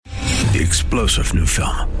The explosive new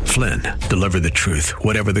film, Flynn, deliver the truth,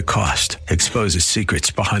 whatever the cost, exposes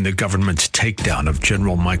secrets behind the government's takedown of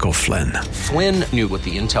General Michael Flynn. Flynn knew what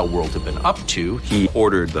the intel world had been up to. He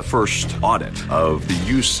ordered the first audit of the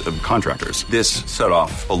use of contractors. This set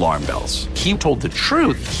off alarm bells. He told the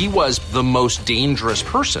truth. He was the most dangerous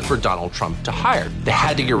person for Donald Trump to hire. They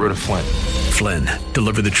had to get rid of Flynn. Flynn,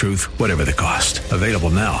 deliver the truth, whatever the cost. Available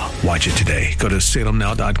now. Watch it today. Go to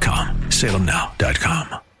salemnow.com.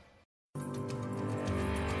 salemnow.com.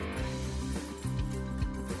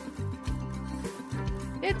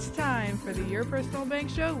 It's time for the Your Personal Bank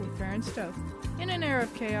Show with Ferenc Toth. In an era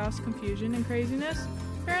of chaos, confusion, and craziness,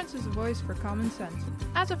 Ferenc is a voice for common sense.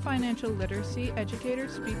 As a financial literacy educator,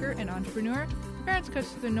 speaker, and entrepreneur, Ferenc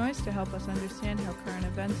cuts through the noise to help us understand how current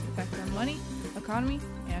events affect our money, economy,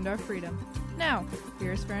 and our freedom. Now,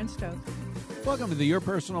 here's Ferenc Toth. Welcome to the Your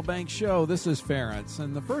Personal Bank Show. This is Ferenc,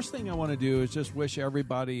 and the first thing I want to do is just wish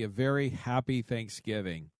everybody a very happy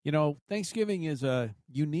Thanksgiving. You know, Thanksgiving is a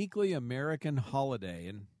uniquely American holiday,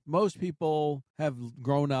 and most people have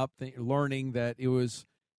grown up learning that it was,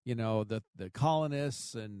 you know, the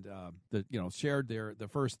colonists and shared the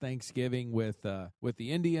first Thanksgiving with the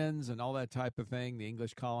Indians and all that type of thing. The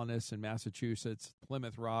English colonists in Massachusetts,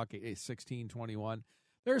 Plymouth Rock, 1621.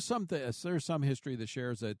 There's some history that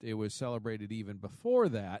shares that it was celebrated even before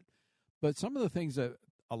that, but some of the things that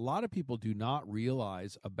a lot of people do not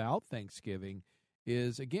realize about Thanksgiving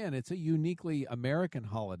is, again, it's a uniquely American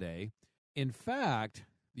holiday. In fact,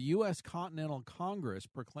 the U.S. Continental Congress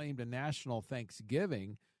proclaimed a national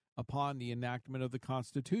Thanksgiving upon the enactment of the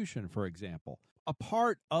Constitution, for example. A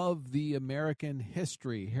part of the American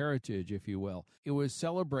history, heritage, if you will. It was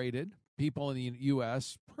celebrated, people in the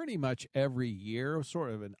U.S., pretty much every year,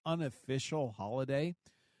 sort of an unofficial holiday,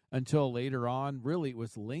 until later on. Really, it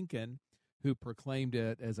was Lincoln who proclaimed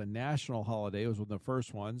it as a national holiday. It was one of the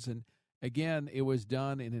first ones. And again, it was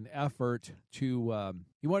done in an effort to,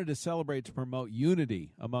 he wanted to celebrate, to promote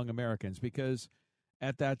unity among Americans, because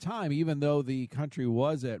at that time, even though the country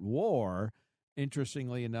was at war,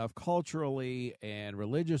 interestingly enough, culturally and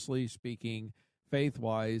religiously speaking,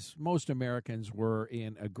 faith-wise, most Americans were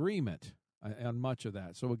in agreement on much of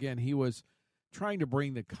that. So again, he was trying to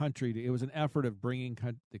bring the country it was an effort of bringing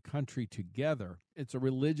the country together. It's a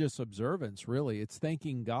religious observance, really. It's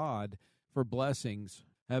thanking God for blessings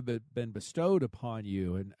have been bestowed upon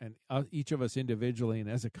you and each of us individually and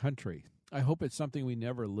as a country. I hope it's something we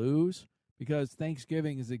never lose, because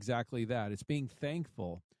Thanksgiving is exactly that. It's being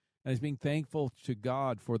thankful, and it's being thankful to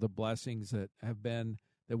God for the blessings that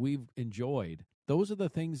we've enjoyed. Those are the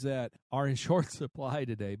things that are in short supply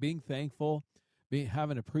today. Being thankful,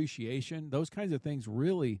 having appreciation, those kinds of things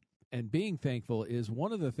really, and being thankful is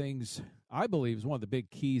one of the things I believe is one of the big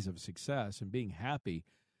keys of success and being happy.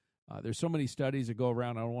 There's so many studies that go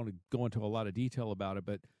around. I don't want to go into a lot of detail about it,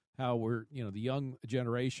 but how the young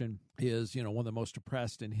generation is, one of the most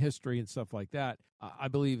oppressed in history and stuff like that. I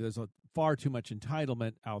believe there's far too much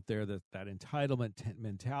entitlement out there, that entitlement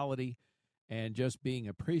mentality, and just being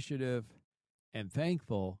appreciative and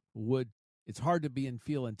thankful it's hard to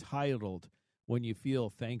feel entitled when you feel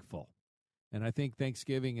thankful. And I think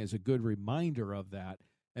Thanksgiving is a good reminder of that.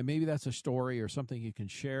 And maybe that's a story or something you can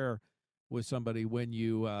share with somebody when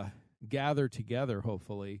you gather together,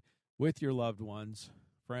 hopefully, with your loved ones,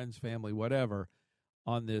 friends, family, whatever,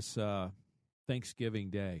 on this Thanksgiving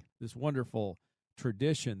Day. This wonderful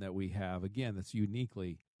tradition that we have, again, that's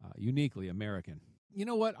uniquely American. You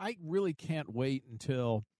know what? I really can't wait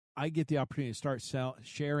until I get the opportunity to start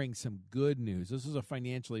sharing some good news. This is a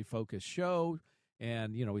financially focused show,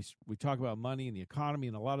 and we talk about money and the economy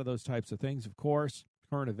and a lot of those types of things, of course,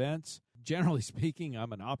 current events. Generally speaking,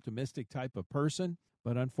 I'm an optimistic type of person,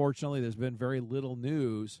 but unfortunately there's been very little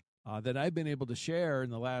news that I've been able to share in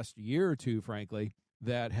the last year or two, frankly,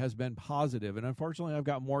 that has been positive. And unfortunately, I've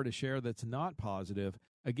got more to share that's not positive.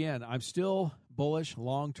 Again, I'm still bullish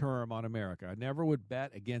long-term on America. I never would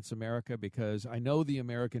bet against America because I know the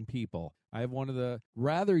American people. I have one of the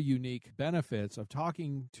rather unique benefits of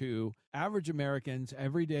talking to average Americans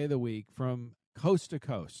every day of the week from coast to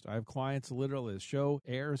coast. I have clients literally, the show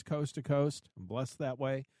airs coast to coast. I'm blessed that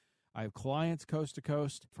way. I have clients coast to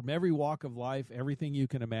coast from every walk of life, everything you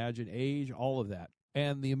can imagine, age, all of that.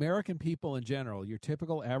 And the American people in general, your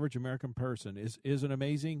typical average American person is an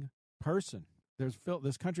amazing person.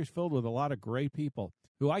 This country's filled with a lot of great people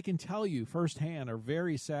who I can tell you firsthand are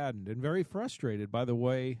very saddened and very frustrated by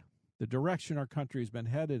the direction our country has been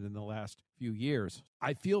headed in the last few years.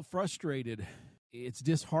 I feel frustrated. It's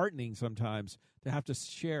disheartening sometimes to have to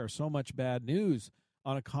share so much bad news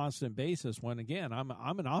on a constant basis when, again,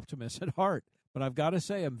 I'm an optimist at heart. But I've got to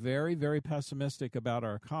say, I'm very, very pessimistic about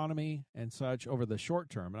our economy and such over the short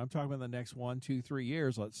term. And I'm talking about the next 1, 2, 3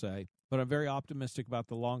 years, let's say. But I'm very optimistic about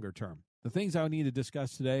the longer term. The things I need to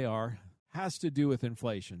discuss today has to do with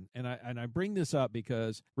inflation. And I bring this up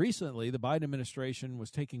because recently the Biden administration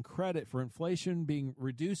was taking credit for inflation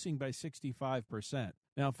reducing by 65%.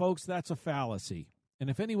 Now, folks, that's a fallacy. And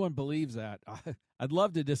if anyone believes that, I'd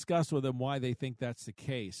love to discuss with them why they think that's the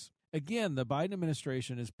case. Again, the Biden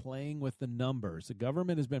administration is playing with the numbers. The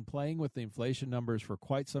government has been playing with the inflation numbers for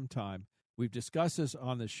quite some time. We've discussed this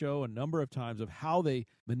on the show a number of times of how they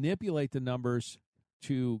manipulate the numbers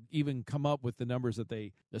to even come up with the numbers that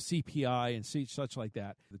the CPI and such like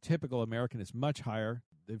that. The typical American is much higher.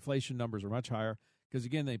 The inflation numbers are much higher because,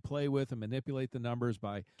 again, they play with and manipulate the numbers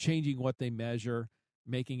by changing what they measure,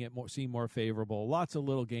 making it seem more favorable. Lots of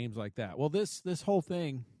little games like that. Well, this whole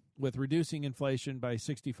thing with reducing inflation by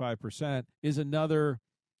 65% is another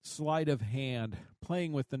sleight of hand,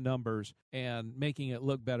 playing with the numbers and making it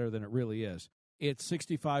look better than it really is. It's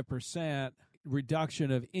 65%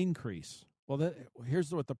 reduction of increase. Well,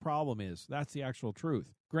 here's what the problem is. That's the actual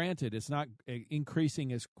truth. Granted, it's not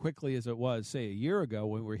increasing as quickly as it was, say, a year ago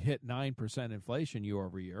when we hit 9% inflation year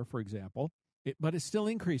over year, for example, but it's still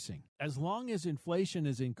increasing. As long as inflation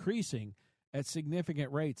is increasing at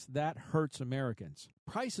significant rates, that hurts Americans.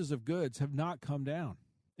 Prices of goods have not come down.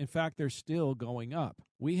 In fact, they're still going up.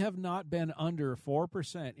 We have not been under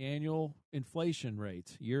 4% annual inflation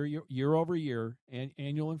rates, year over year,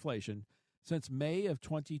 annual inflation, since May of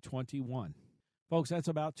 2021. Folks, that's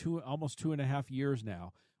about almost 2.5 years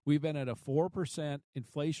now. We've been at a 4%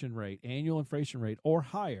 inflation rate, annual inflation rate, or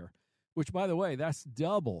higher, which, by the way, that's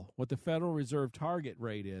double what the Federal Reserve target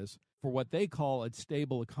rate is for what they call a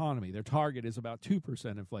stable economy. Their target is about 2%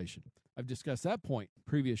 inflation. I've discussed that point in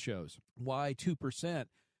previous shows. Why 2%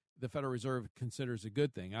 the Federal Reserve considers a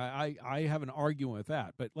good thing. I have an argument with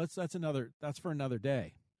that, but that's for another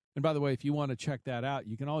day. And by the way, if you want to check that out,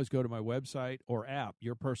 you can always go to my website or app,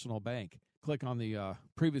 Your Personal Bank. Click on the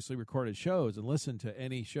previously recorded shows and listen to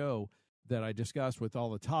any show that I discussed with all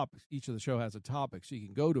the topics. Each of the show has a topic, so you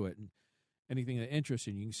can go to it and anything that interests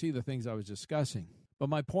you. You can see the things I was discussing. But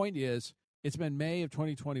my point is, it's been May of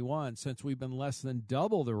 2021 since we've been less than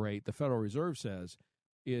double the rate the Federal Reserve says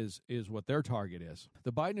is what their target is.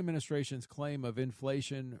 The Biden administration's claim of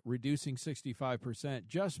inflation reducing 65%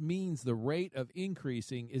 just means the rate of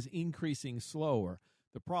increasing is increasing slower.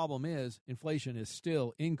 The problem is inflation is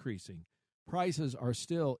still increasing. Prices are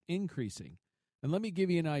still increasing. And let me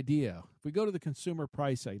give you an idea. If we go to the Consumer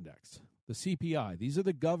Price Index, the CPI, these are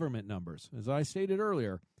the government numbers. As I stated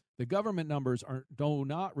earlier, the government numbers do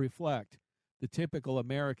not reflect the typical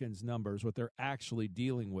American's numbers, what they're actually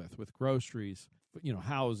dealing with groceries,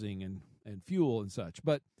 housing and fuel and such.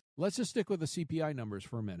 But let's just stick with the CPI numbers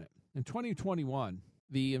for a minute. In 2021,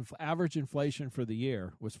 the average inflation for the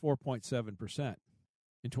year was 4.7%.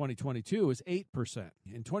 In 2022, it was 8%.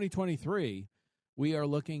 In 2023, we are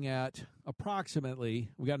looking at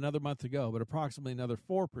approximately, we got another month to go, but approximately another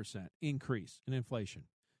 4% increase in inflation.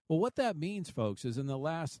 Well, what that means, folks, is in the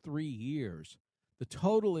last 3 years, the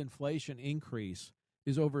total inflation increase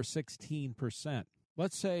is over 16%.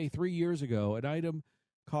 Let's say 3 years ago, an item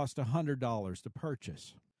cost $100 to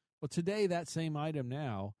purchase. Well, today, that same item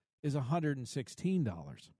now is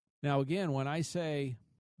 $116. Now, again, when I say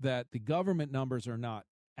that the government numbers are not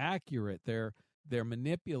accurate, they're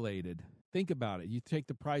manipulated. Think about it. You take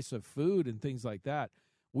the price of food and things like that.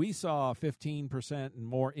 We saw 15% and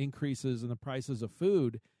more increases in the prices of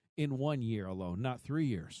food in 1 year alone, not 3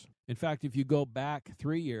 years. In fact, if you go back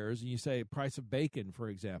 3 years and you say price of bacon, for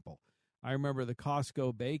example, I remember the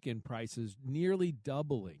Costco bacon prices nearly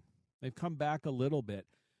doubling. They've come back a little bit,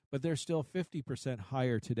 but they're still 50%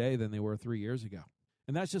 higher today than they were 3 years ago.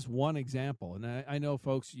 And that's just one example. And I know,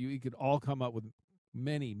 folks, you could all come up with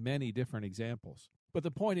many, many different examples. But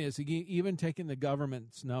the point is, even taking the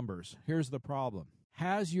government's numbers, here's the problem.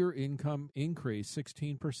 Has your income increased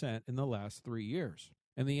 16% in the last 3 years?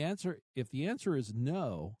 And if the answer is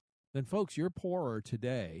no, then, folks, you're poorer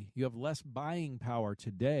today. You have less buying power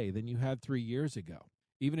today than you had 3 years ago.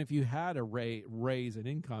 Even if you had a raise in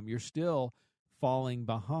income, you're still falling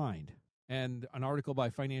behind. And an article by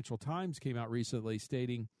Financial Times came out recently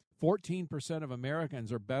stating 14% of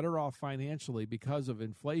Americans are better off financially because of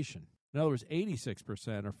inflation. In other words,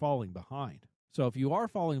 86% are falling behind. So if you are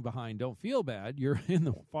falling behind, don't feel bad. You're in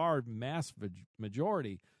the far mass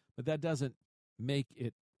majority, but that doesn't make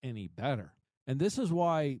it any better. And this is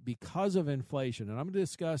why, because of inflation, and I'm going to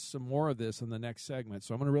discuss some more of this in the next segment,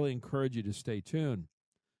 so I'm going to really encourage you to stay tuned.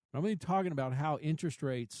 I'm going to be talking about how interest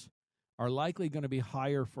rates are likely going to be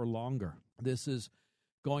higher for longer. This is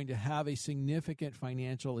going to have a significant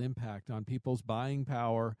financial impact on people's buying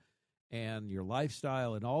power and your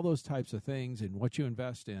lifestyle and all those types of things and what you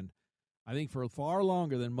invest in, I think for far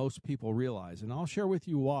longer than most people realize. And I'll share with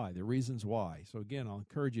you why, the reasons why. So again, I'll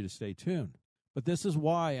encourage you to stay tuned. But this is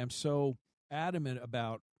why I'm so adamant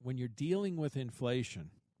about when you're dealing with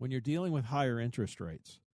inflation, when you're dealing with higher interest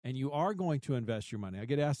rates, and you are going to invest your money. I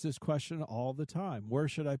get asked this question all the time. Where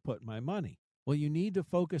should I put my money? Well, you need to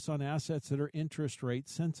focus on assets that are interest rate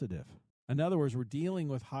sensitive. In other words, we're dealing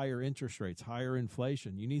with higher interest rates, higher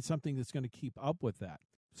inflation. You need something that's going to keep up with that.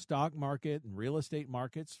 Stock market and real estate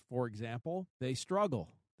markets, for example, they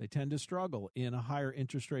struggle. They tend to struggle in a higher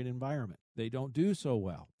interest rate environment. They don't do so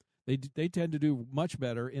well. They tend to do much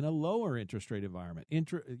better in a lower interest rate environment.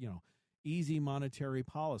 Easy monetary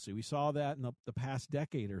policy. We saw that in the past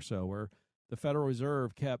decade or so, where the Federal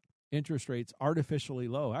Reserve kept interest rates artificially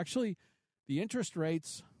low. Actually, the interest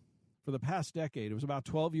rates for the past decade, it was about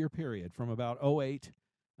a 12-year period from about 2008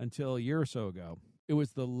 until a year or so ago. It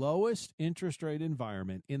was the lowest interest rate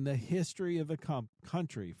environment in the history of the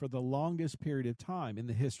country for the longest period of time in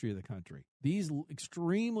the history of the country. These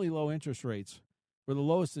extremely low interest rates were the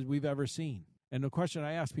lowest that we've ever seen. And the question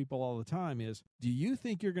I ask people all the time is, do you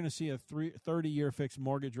think you're going to see a 30-year fixed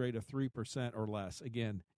mortgage rate of 3% or less,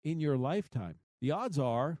 again, in your lifetime? The odds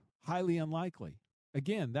are highly unlikely.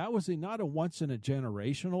 Again, that was not a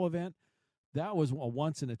once-in-a-generational event. That was a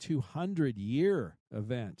once-in-a-200-year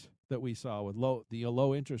event that we saw with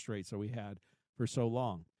low interest rates that we had for so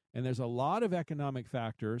long. And there's a lot of economic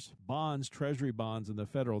factors, bonds, treasury bonds, and the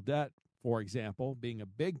federal debt, for example, being a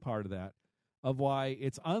big part of that, of why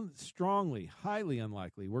it's strongly, highly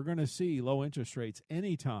unlikely we're going to see low interest rates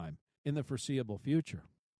anytime in the foreseeable future.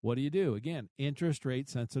 What do? Again, interest rate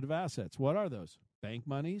sensitive assets. What are those? Bank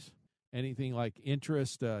monies, anything like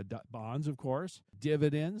interest bonds, of course,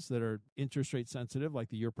 dividends that are interest rate sensitive, like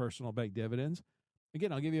your personal bank dividends.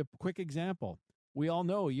 Again, I'll give you a quick example. We all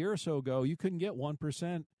know a year or so ago, you couldn't get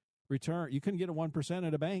 1% return. You couldn't get a 1%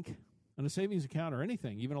 at a bank, on a savings account, or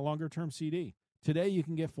anything, even a longer term CD. Today, you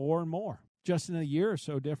can get 4 and more. Just in a year or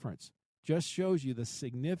so difference. Just shows you the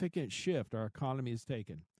significant shift our economy has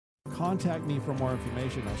taken. Contact me for more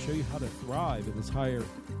information. I'll show you how to thrive in this higher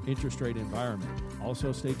interest rate environment.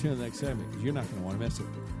 Also, stay tuned the next segment because you're not going to want to miss it.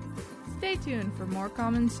 Stay tuned for more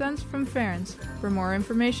common sense from Ferenc. For more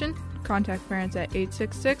information, contact Ferenc at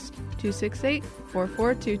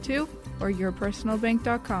 866-268-4422 or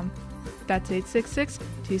yourpersonalbank.com. That's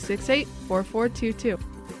 866-268-4422.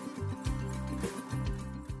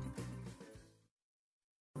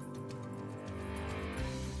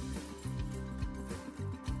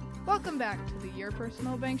 Welcome back to the Your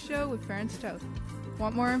Personal Bank Show with Ferenc Toth.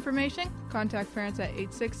 Want more information? Contact Ferenc at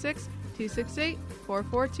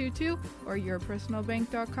 866-268-4422 or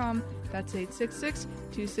yourpersonalbank.com. That's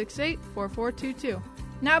 866-268-4422.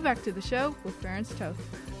 Now back to the show with Ferenc Toth.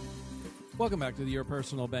 Welcome back to the Your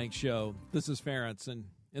Personal Bank Show. This is Ferenc, and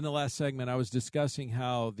in the last segment, I was discussing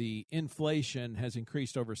how the inflation has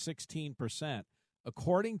increased over 16%,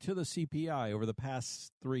 according to the CPI, over the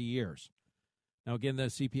past 3 years. Now, again, the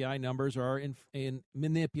CPI numbers are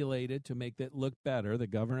manipulated to make that look better. The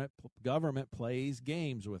government plays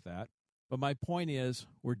games with that. But my point is,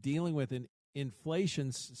 we're dealing with an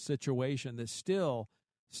inflation situation that's still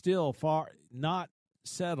far not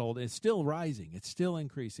settled. It's still rising. It's still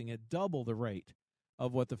increasing at double the rate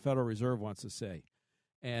of what the Federal Reserve wants to say.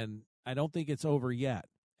 And I don't think it's over yet.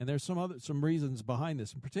 And there's some reasons behind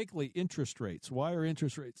this, and particularly interest rates. Why are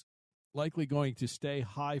interest rates likely going to stay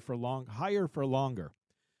higher for longer?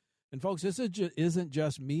 And folks, this isn't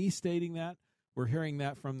just me stating that. We're hearing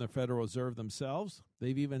that from the Federal Reserve themselves.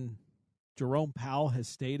 Jerome Powell has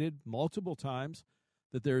stated multiple times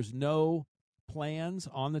that there's no plans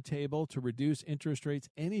on the table to reduce interest rates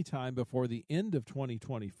anytime before the end of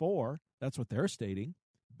 2024. That's what they're stating.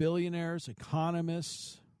 Billionaires,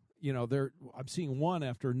 economists, I'm seeing one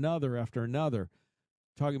after another,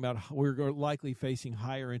 talking about we're likely facing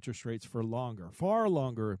higher interest rates for longer, far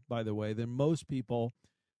longer, by the way, than most people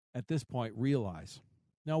at this point realize.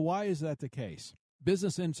 Now, why is that the case?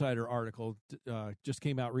 Business Insider article just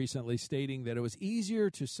came out recently stating that it was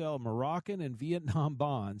easier to sell Moroccan and Vietnam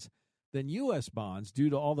bonds than U.S. bonds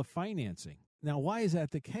due to all the financing. Now, why is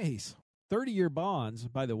that the case? 30-year bonds,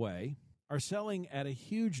 by the way, are selling at a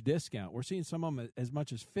huge discount. We're seeing some of them as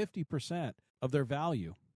much as 50% of their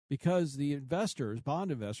value, because the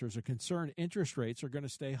bond investors, are concerned interest rates are going to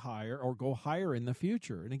stay higher or go higher in the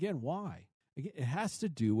future. And again, why? Again, it has to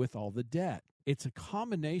do with all the debt. It's a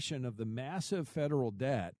combination of the massive federal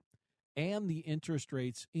debt and the interest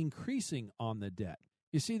rates increasing on the debt.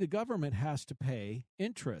 You see, the government has to pay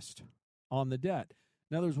interest on the debt.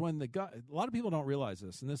 In other words, a lot of people don't realize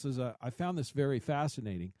this, and I found this very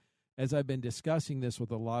fascinating as I've been discussing this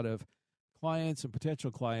with a lot of clients and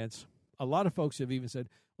potential clients. A lot of folks have even said,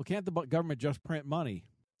 well, can't the government just print money?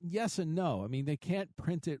 Yes and no. I mean, they can't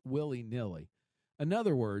print it willy-nilly. In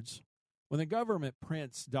other words, when the government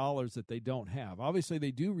prints dollars that they don't have, obviously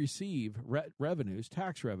they do receive revenues,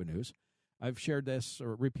 tax revenues. I've shared this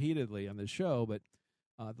repeatedly on the show, but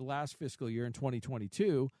the last fiscal year in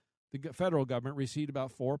 2022, the federal government received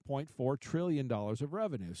about $4.4 trillion of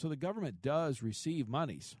revenue. So the government does receive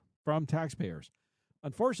monies from taxpayers.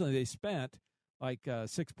 Unfortunately, they spent like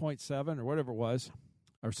 6.7 or whatever it was,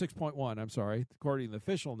 or 6.1, I'm sorry, according to the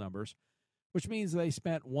official numbers, which means they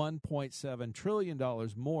spent $1.7 trillion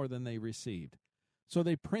more than they received. So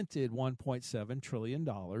they printed $1.7 trillion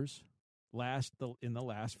in the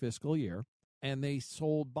last fiscal year, and they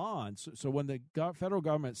sold bonds. So when the federal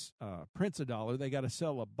government prints a dollar, they got to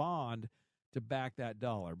sell a bond to back that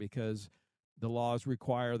dollar because the laws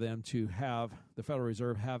require them to have, the Federal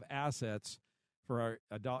Reserve have assets for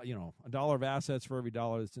a dollar of assets for every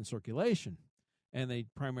dollar that's in circulation. And they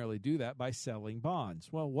primarily do that by selling bonds.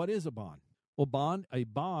 Well, what is a bond? Well, a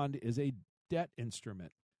bond is a debt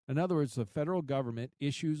instrument. In other words, the federal government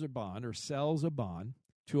issues a bond or sells a bond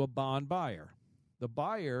to a bond buyer. The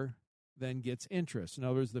buyer then gets interest. In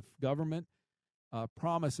other words, the government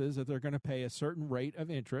promises that they're going to pay a certain rate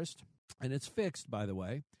of interest, and it's fixed, by the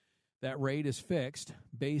way. That rate is fixed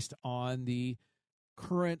based on the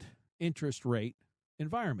current interest rate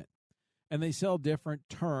environment. And they sell different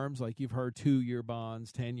terms, like you've heard 2-year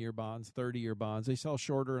bonds, 10-year bonds, 30-year bonds. They sell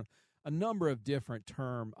shorter, a number of different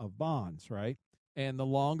term of bonds, right? And the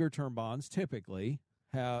longer-term bonds typically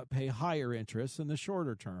pay higher interest than the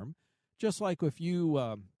shorter term. Just like if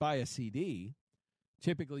you buy a CD,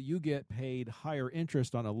 typically you get paid higher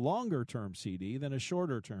interest on a longer-term CD than a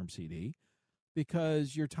shorter-term CD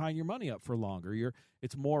because you're tying your money up for longer.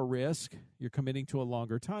 It's more risk. You're committing to a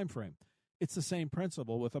longer time frame. It's the same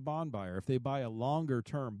principle with a bond buyer. If they buy a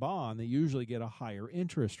longer-term bond, they usually get a higher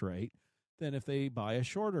interest rate than if they buy a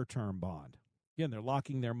shorter-term bond. Again, they're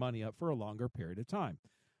locking their money up for a longer period of time.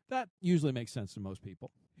 That usually makes sense to most people.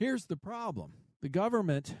 Here's the problem. The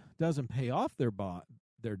government doesn't pay off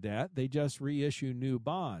their debt. They just reissue new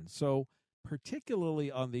bonds. So particularly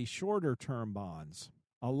on the shorter-term bonds,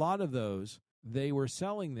 a lot of those, they were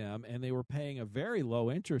selling them and they were paying a very low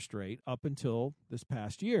interest rate up until this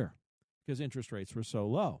past year because interest rates were so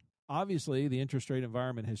low. Obviously, the interest rate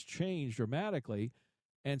environment has changed dramatically,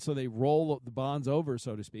 and so they roll the bonds over,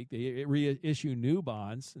 so to speak. They reissue new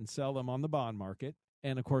bonds and sell them on the bond market,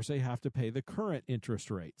 and of course, they have to pay the current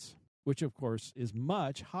interest rates, which of course is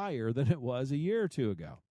much higher than it was a year or two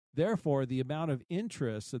ago. Therefore, the amount of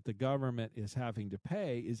interest that the government is having to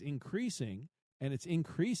pay is increasing, and it's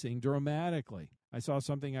increasing dramatically. I saw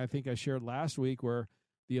something I think I shared last week where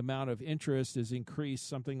the amount of interest has increased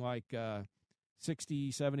something like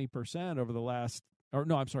 60-70% over the last,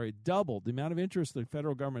 doubled. The amount of interest the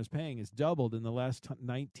federal government is paying is doubled in the last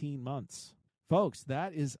 19 months. Folks,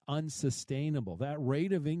 that is unsustainable. That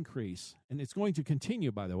rate of increase, and it's going to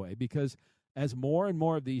continue, by the way, because as more and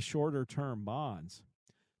more of these shorter-term bonds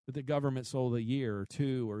that the government sold a year or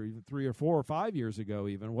two or even 3 or 4 or 5 years ago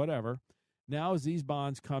even, whatever, now as these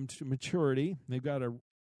bonds come to maturity, they've got to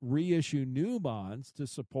reissue new bonds to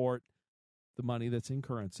support the money that's in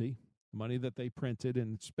currency, the money that they printed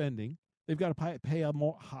and spending. They've got to pay a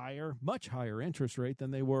much higher interest rate than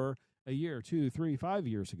they were a year, 2, 3, 5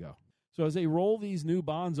 years ago. So as they roll these new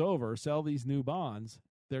bonds over, sell these new bonds,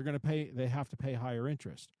 they have to pay higher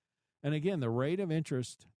interest. And again, the rate of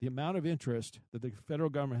interest, the amount of interest that the federal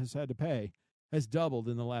government has had to pay has doubled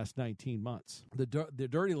in the last 19 months. The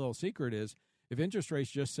dirty little secret is if interest rates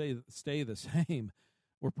just stay the same,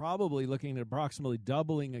 we're probably looking at approximately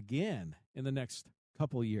doubling again in the next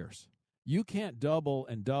couple of years. You can't double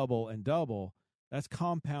and double and double. That's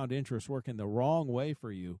compound interest working the wrong way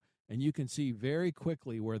for you. And you can see very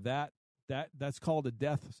quickly where that's called a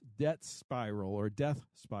debt spiral or death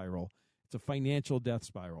spiral. It's a financial death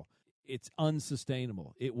spiral. It's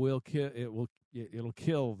unsustainable. It'll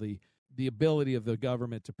kill the ability of the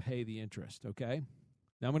government to pay the interest, okay?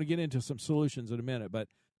 Now I'm going to get into some solutions in a minute, but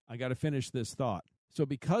I got to finish this thought. So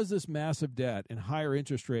because this massive debt and higher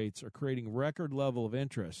interest rates are creating record level of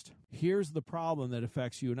interest, here's the problem that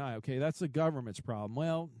affects you and I. Okay, that's the government's problem.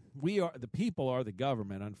 Well, the people are the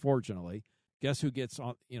government, unfortunately. Guess who pays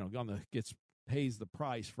the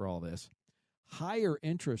price for all this? Higher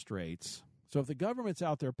interest rates. So if the government's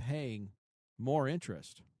out there paying more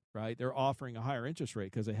interest, right? They're offering a higher interest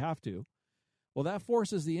rate because they have to. Well, that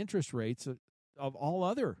forces the interest rates of all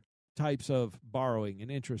other types of borrowing and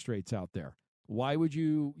interest rates out there. Why would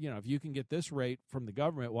you, if you can get this rate from the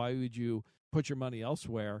government, why would you put your money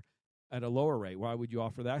elsewhere at a lower rate? Why would you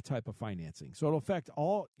offer that type of financing? So it'll affect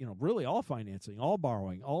all, really all financing, all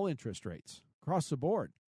borrowing, all interest rates across the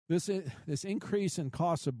board. This increase in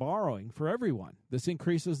cost of borrowing for everyone. This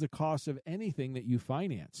increases the cost of anything that you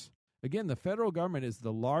finance. Again, the federal government is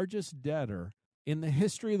the largest debtor in the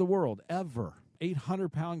history of the world ever.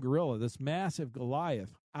 800-pound gorilla, this massive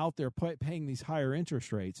Goliath out there paying these higher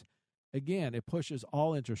interest rates. Again, it pushes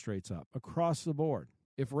all interest rates up across the board.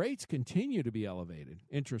 If rates continue to be elevated,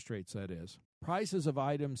 interest rates that is, prices of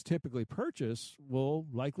items typically purchased will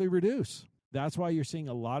likely reduce. That's why you're seeing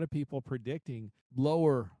a lot of people predicting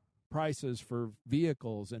lower prices for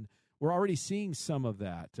vehicles, and we're already seeing some of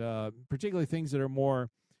that, particularly things that are more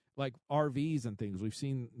like RVs and things. We've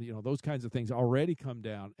seen those kinds of things already come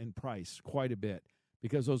down in price quite a bit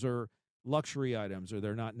because those are luxury items or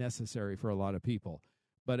they're not necessary for a lot of people.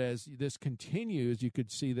 But as this continues, you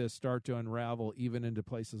could see this start to unravel even into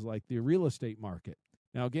places like the real estate market.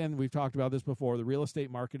 Now, again, we've talked about this before. The real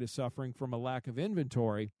estate market is suffering from a lack of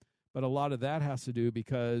inventory, but a lot of that has to do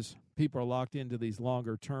because people are locked into these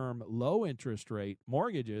longer-term, low-interest rate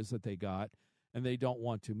mortgages that they got, and they don't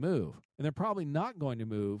want to move. And they're probably not going to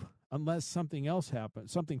move unless something else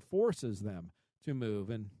happens, something forces them to move.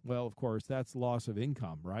 And, well, of course, that's loss of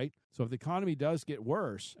income, right? So if the economy does get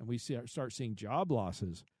worse and we start seeing job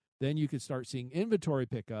losses, then you could start seeing inventory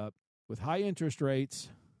pick up. With high interest rates,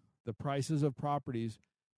 the prices of properties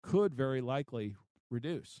could very likely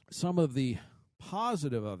reduce. Some of the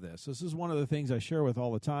positive of this is one of the things I share with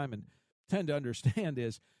all the time and tend to understand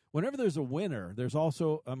is whenever there's a winner, there's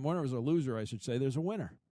also, whenever there's a loser, I should say, there's a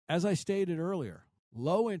winner. As I stated earlier,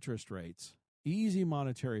 low interest rates, easy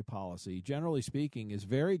monetary policy, generally speaking, is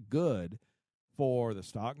very good for the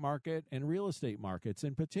stock market and real estate markets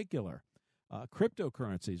in particular.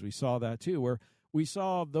 Cryptocurrencies, we saw that too, where we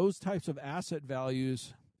saw those types of asset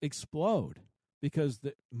values explode because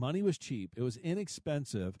the money was cheap. It was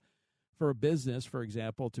inexpensive for a business, for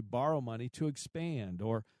example, to borrow money to expand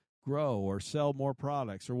or grow or sell more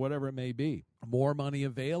products or whatever it may be. More money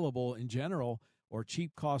available in general or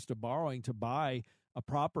cheap cost of borrowing to buy a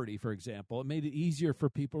property, for example. It made it easier for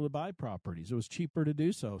people to buy properties. It was cheaper to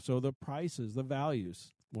do so. So the prices, the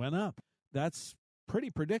values went up. That's pretty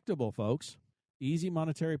predictable, folks. Easy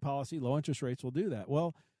monetary policy, low interest rates will do that.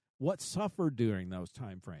 Well, what suffered during those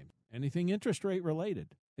time frames? Anything interest rate related.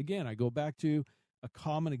 Again, I go back to a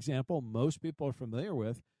common example most people are familiar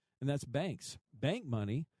with, and that's banks. Bank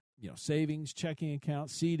money, savings, checking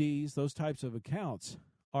accounts, CDs, those types of accounts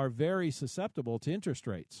are very susceptible to interest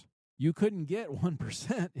rates. You couldn't get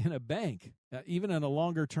 1% in a bank, even in a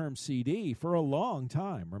longer-term CD, for a long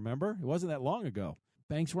time. Remember? It wasn't that long ago.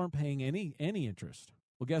 Banks weren't paying any interest.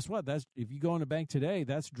 Well, guess what? If you go in a bank today,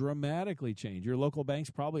 that's dramatically changed. Your local bank's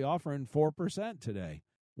probably offering 4% today,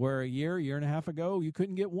 where a year and a half ago, you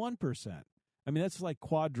couldn't get 1%. I mean, that's like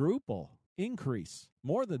quadruple increase,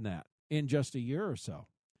 more than that, in just a year or so.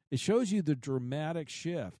 It shows you the dramatic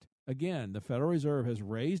shift. Again, the Federal Reserve has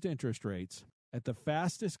raised interest rates at the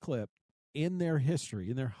fastest clip in their history,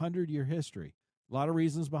 in their 100-year history. A lot of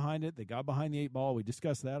reasons behind it. They got behind the 8 ball. We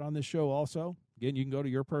discussed that on this show also. Again, you can go to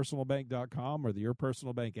yourpersonalbank.com or the Your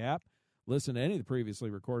Personal Bank app. Listen to any of the previously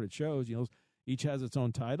recorded shows. Each has its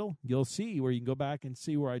own title. You'll see where you can go back and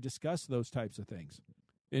see where I discuss those types of things.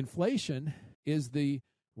 Inflation is the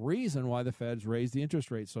reason why the Feds raised the interest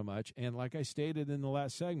rate so much. And like I stated in the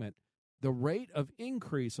last segment, the rate of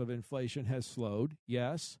increase of inflation has slowed,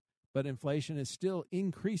 yes, but inflation is still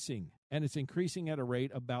increasing, and it's increasing at a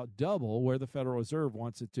rate about double where the Federal Reserve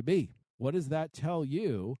wants it to be. What does that tell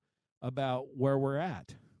you about where we're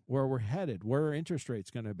at, where we're headed, where are interest rates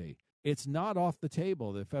going to be? It's not off the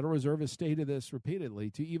table. The Federal Reserve has stated this repeatedly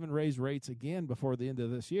to even raise rates again before the end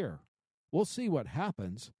of this year. We'll see what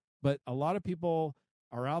happens, but a lot of people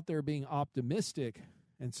are out there being optimistic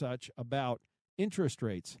and such about interest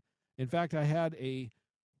rates. In fact, I had a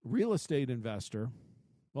real estate investor.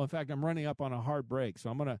 Well, in fact, I'm running up on a hard break, so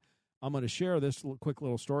I'm gonna share this quick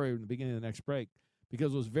little story in the beginning of the next break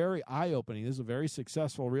because it was very eye-opening. This is a very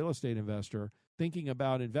successful real estate investor thinking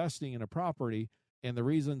about investing in a property and the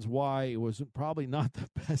reasons why it was probably not the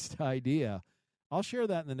best idea. I'll share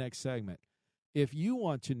that in the next segment. If you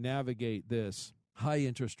want to navigate this high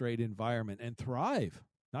interest rate environment and thrive,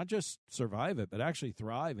 not just survive it, but actually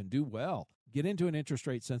thrive and do well, get into an interest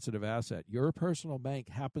rate sensitive asset. Your personal bank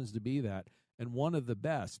happens to be that, and one of the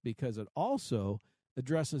best because it also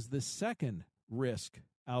addresses the second risk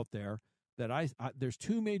out there that there's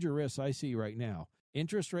two major risks I see right now: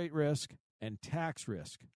 interest rate risk and tax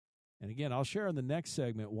risk. And again, I'll share in the next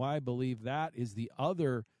segment why I believe that is the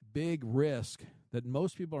other big risk that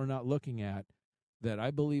most people are not looking at that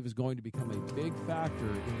I believe is going to become a big factor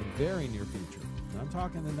in the very near future. And I'm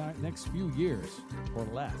talking the next few years or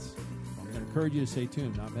less. I'm going to encourage you to stay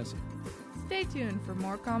tuned, not miss it. Stay tuned for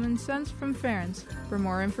more common sense from Ference. For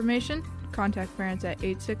more information, contact Ference at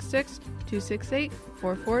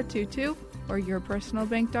 866-268-4422 or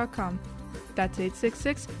yourpersonalbank.com. That's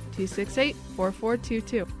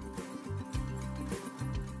 866-268-4422.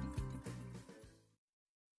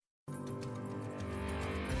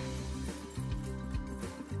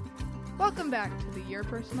 Welcome back to the Your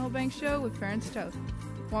Personal Bank Show with Ference Toth.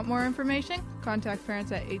 Want more information? Contact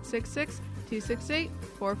Ference at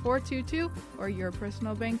 866-268-4422 or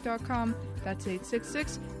yourpersonalbank.com. That's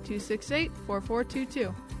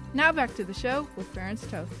 866-268-4422. Now back to the show with Ference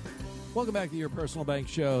Toth. Welcome back to Your Personal Bank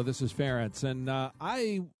Show. This is Ference, and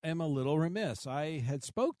I am a little remiss. I had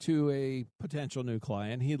spoke to a potential new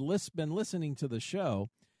client. He had been listening to the show,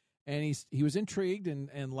 and he was intrigued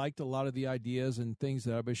and liked a lot of the ideas and things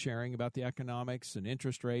that I was sharing about the economics and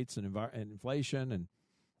interest rates and inflation and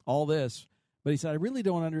all this. But he said, he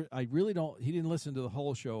didn't listen to the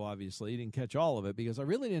whole show, obviously. He didn't catch all of it because I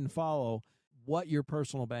really didn't follow what Your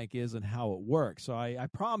Personal Bank is and how it works. So I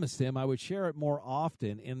promised him I would share it more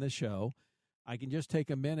often in the show. I can just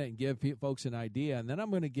take a minute and give folks an idea, and then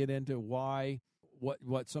I'm going to get into what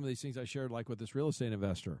some of these things I shared, like with this real estate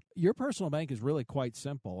investor. Your Personal Bank is really quite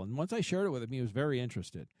simple, and once I shared it with him, he was very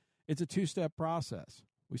interested. It's a two-step process.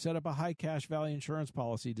 We set up a high cash value insurance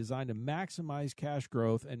policy designed to maximize cash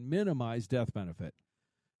growth and minimize death benefit.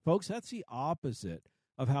 Folks, that's the opposite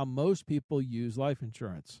of how most people use life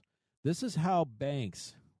insurance. This is how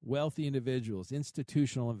banks, wealthy individuals,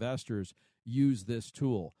 institutional investors use this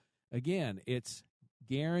tool. Again, it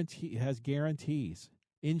has guarantees,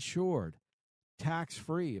 insured,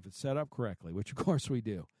 tax-free if it's set up correctly, which of course we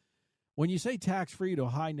do. When you say tax-free to a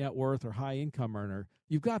high net worth or high income earner,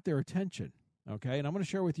 you've got their attention, okay? And I'm going to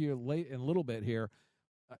share with you in a little bit here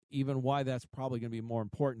even why that's probably going to be more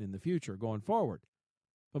important in the future going forward.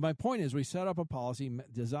 But my point is we set up a policy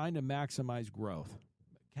designed to maximize growth,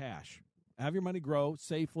 cash. Have your money grow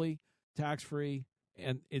safely, tax-free,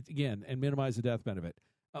 and minimize the death benefit.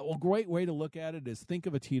 A great way to look at it is think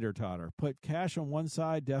of a teeter-totter. Put cash on one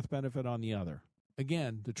side, death benefit on the other.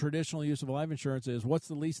 Again, the traditional use of life insurance is what's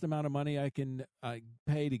the least amount of money I can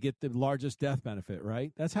pay to get the largest death benefit,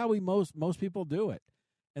 right? That's how most people do it.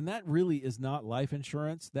 And that really is not life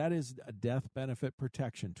insurance. That is a death benefit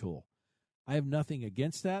protection tool. I have nothing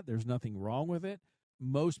against that. There's nothing wrong with it.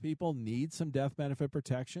 Most people need some death benefit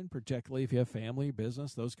protection, particularly if you have family,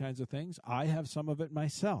 business, those kinds of things. I have some of it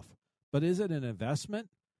myself. But is it an investment?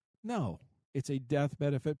 No, it's a death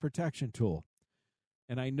benefit protection tool.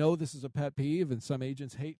 And I know this is a pet peeve, and some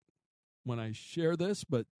agents hate when I share this,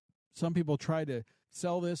 but some people try to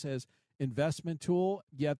sell this as investment tool,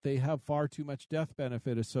 yet they have far too much death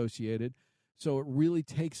benefit associated. So it really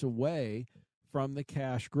takes away from the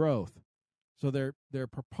cash growth. So they're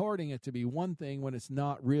purporting it to be one thing when it's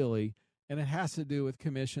not really, and it has to do with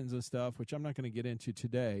commissions and stuff, which I'm not going to get into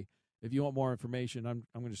today. If you want more information, I'm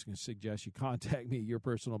just going to suggest you contact me at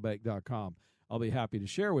yourpersonalbank.com. I'll be happy to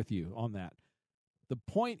share with you on that. The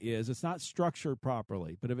point is it's not structured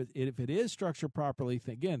properly, but if it is structured properly,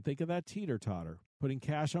 think of that teeter-totter, putting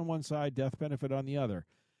cash on one side, death benefit on the other.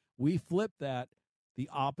 We flip that the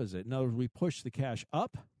opposite. In other words, we push the cash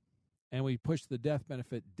up and we push the death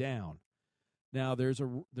benefit down. Now, there's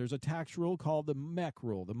a tax rule called the MEC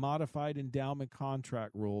rule, the Modified Endowment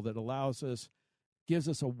Contract Rule, that gives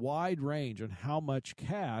us a wide range on how much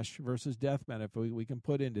cash versus death benefit we can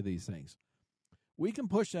put into these things. We can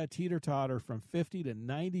push that teeter-totter from 50 to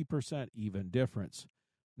 90% even difference.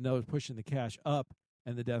 No, pushing the cash up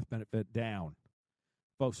and the death benefit down.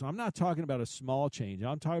 Folks, so I'm not talking about a small change.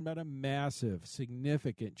 I'm talking about a massive,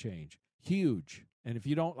 significant change. Huge. And if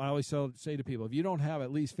you don't, I always say to people, if you don't have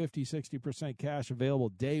at least 50, 60% cash available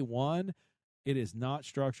day one, it is not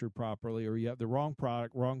structured properly, or you have the wrong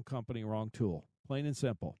product, wrong company, wrong tool. Plain and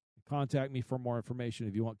simple. Contact me for more information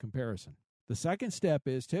if you want comparison. The second step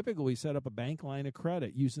is typically we set up a bank line of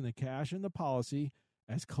credit using the cash in the policy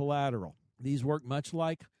as collateral. These work much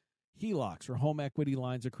like HELOCs or home equity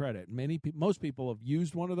lines of credit. Most people have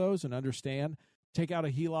used one of those and understand. Take out a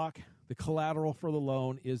HELOC. The collateral for the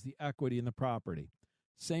loan is the equity in the property.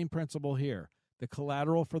 Same principle here. The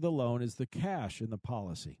collateral for the loan is the cash in the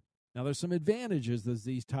policy. Now, there's some advantages to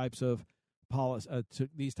these types of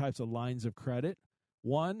lines of credit.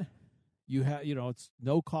 One, it's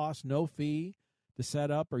no cost, no fee to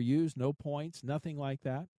set up or use, no points, nothing like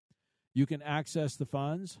that. You can access the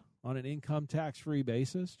funds on an income tax-free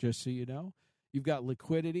basis, just so you know. You've got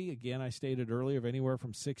liquidity, again, I stated earlier, of anywhere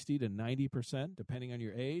from 60 to 90%, depending on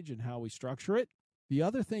your age and how we structure it. The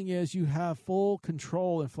other thing is you have full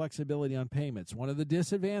control and flexibility on payments. One of the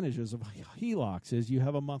disadvantages of HELOCs is you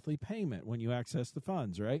have a monthly payment when you access the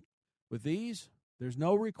funds, right? With these, there's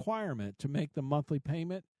no requirement to make the monthly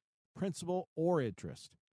payment principal or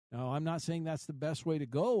interest. Now, I'm not saying that's the best way to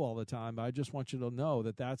go all the time, but I just want you to know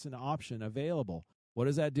that that's an option available. What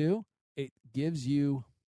does that do? It gives you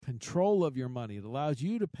control of your money. It allows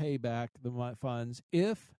you to pay back the funds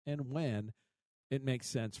if and when it makes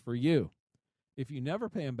sense for you. If you never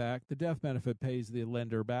pay them back, the death benefit pays the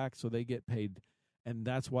lender back, so they get paid. And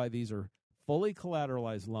that's why these are fully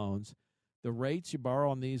collateralized loans. The rates you borrow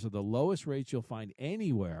on these are the lowest rates you'll find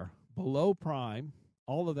anywhere, below prime,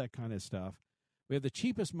 all of that kind of stuff. We have the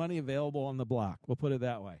cheapest money available on the block. We'll put it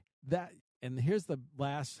that way. And here's the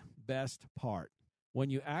last best part. When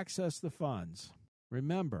you access the funds,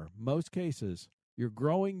 remember, most cases, you're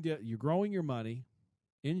growing your money,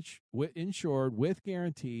 insured with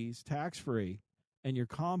guarantees, tax-free, and your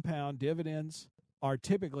compound dividends are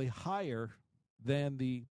typically higher than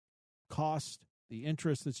the cost, the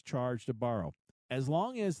interest that's charged to borrow. As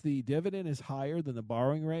long as the dividend is higher than the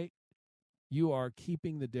borrowing rate, you are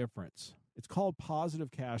keeping the difference. It's called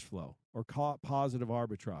positive cash flow or positive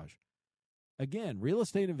arbitrage. Again, real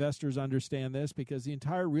estate investors understand this because the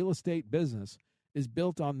entire real estate business is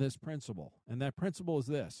built on this principle. And that principle is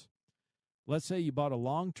this. Let's say you bought a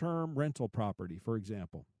long-term rental property, for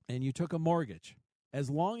example, and you took a mortgage. As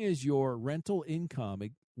long as your rental income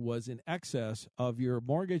was in excess of your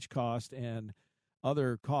mortgage cost and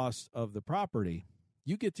other costs of the property,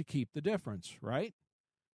 you get to keep the difference, right?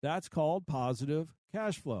 That's called positive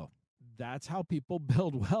cash flow. That's how people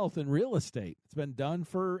build wealth in real estate. It's been done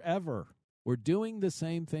forever. We're doing the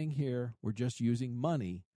same thing here. We're just using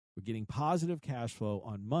money. We're getting positive cash flow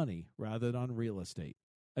on money rather than on real estate.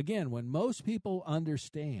 Again, when most people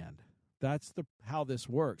understand that's how this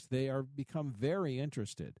works, they are become very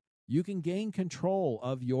interested. You can gain control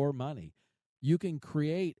of your money. You can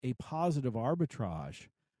create a positive arbitrage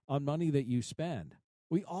on money that you spend.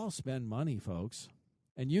 We all spend money, folks,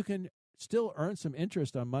 and you can still earn some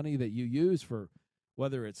interest on money that you use for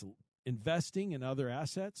whether it's investing in other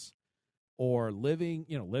assets or living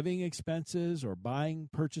expenses or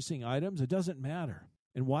purchasing items. It doesn't matter.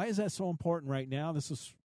 And why is that so important right now? This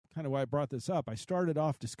is kind of why I brought this up. I started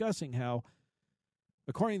off discussing how,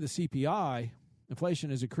 according to the CPI, inflation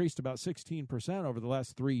has increased about 16% over the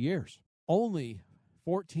last 3 years. Only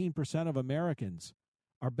 14% of Americans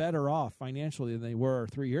are better off financially than they were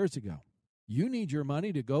 3 years ago. You need your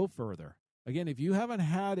money to go further. Again, if you haven't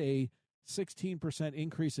had a 16%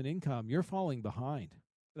 increase in income, you're falling behind.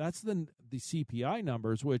 That's the CPI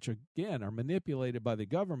numbers, which, again, are manipulated by the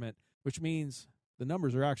government, which means the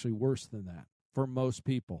numbers are actually worse than that for most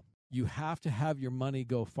people. You have to have your money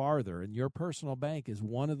go farther, and your personal bank is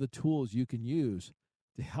one of the tools you can use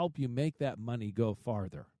to help you make that money go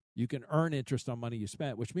farther. You can earn interest on money you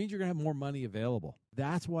spent, which means you're going to have more money available.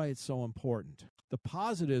 That's why it's so important. The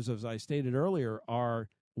positives, as I stated earlier, are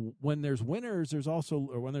when there's winners,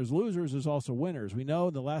 when there's losers, there's also winners. We know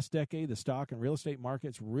in the last decade, the stock and real estate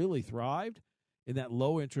markets really thrived in that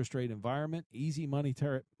low interest rate environment, easy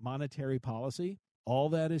monetary policy. All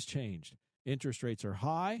that has changed. Interest rates are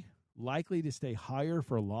high, likely to stay higher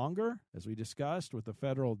for longer, as we discussed with the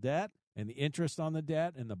federal debt and the interest on the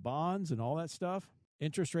debt and the bonds and all that stuff.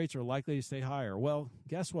 Interest rates are likely to stay higher. Well,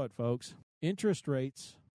 guess what, folks? Interest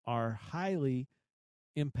rates are highly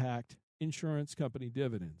impact insurance company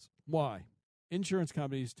dividends. Why? Insurance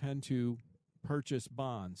companies tend to purchase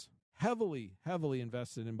bonds, heavily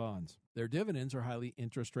invested in bonds. Their dividends are highly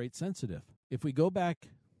interest rate sensitive. If we go back,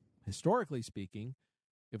 historically speaking,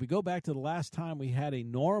 if we go back to the last time we had a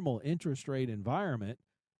normal interest rate environment,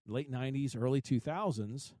 late 90s, early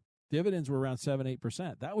 2000s, dividends were around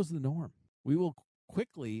 7-8%. That was the norm. We will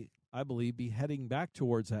quickly, I believe, be heading back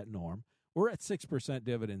towards that norm. We're at 6%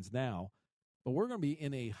 dividends now, but we're going to be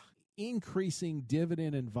in a increasing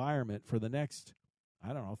dividend environment for the next,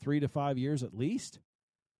 3 to 5 years at least.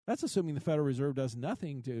 That's assuming the Federal Reserve does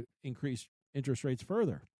nothing to increase interest rates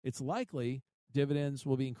further. It's likely dividends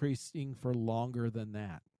will be increasing for longer than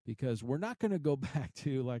that because we're not going to go back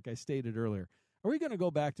to, like I stated earlier, are we going to go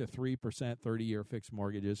back to 3% 30-year fixed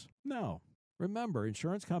mortgages? No. Remember,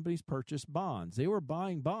 insurance companies purchased bonds. They were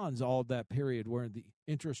buying bonds all that period where the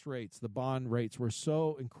interest rates, the bond rates were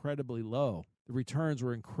so incredibly low. The returns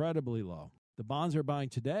were incredibly low. The bonds they're buying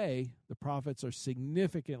today, the profits are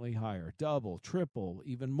significantly higher, double, triple,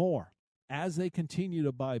 even more. As they continue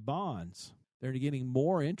to buy bonds, they're getting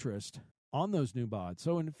more interest on those new bonds.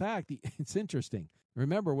 So, in fact, it's interesting.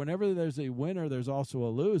 Remember, whenever there's a winner, there's also a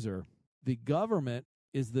loser. The government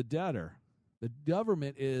is the debtor. The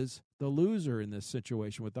government is the loser in this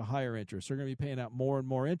situation with the higher interest. They're going to be paying out more and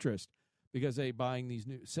more interest because they're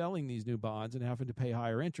selling these new bonds and having to pay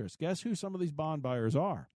higher interest. Guess who some of these bond buyers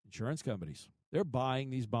are? Insurance companies. They're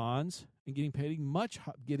buying these bonds and getting paid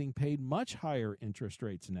much higher interest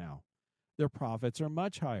rates now. Their profits are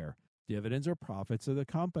much higher. Dividends are profits of the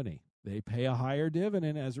company. They pay a higher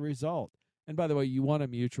dividend as a result. And by the way, you want a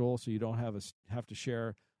mutual so you don't have to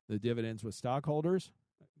share the dividends with stockholders.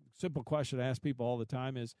 Simple question I ask people all the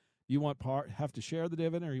time is, do you have to share the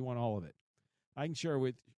dividend or you want all of it? I can share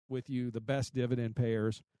with you the best dividend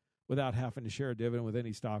payers without having to share a dividend with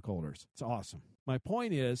any stockholders. It's awesome. My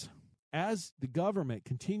point is, as the government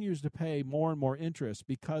continues to pay more and more interest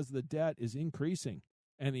because the debt is increasing,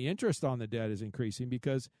 and the interest on the debt is increasing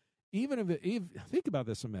because think about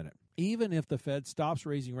this a minute. Even if the Fed stops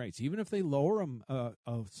raising rates, even if they lower them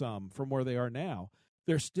some from where they are now,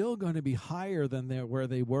 they're still going to be higher than where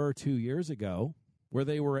they were 2 years ago, where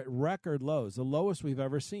they were at record lows, the lowest we've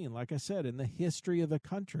ever seen, like I said, in the history of the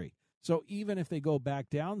country. So even if they go back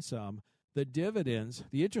down some, the dividends,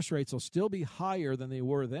 the interest rates will still be higher than they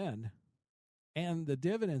were then, and the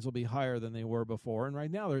dividends will be higher than they were before. And right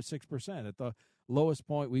now they're at 6%, at the lowest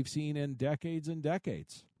point we've seen in decades and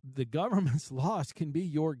decades. The government's loss can be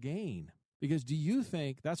your gain. Because do you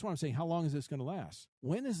think, that's what I'm saying, how long is this going to last?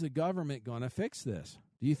 When is the government going to fix this?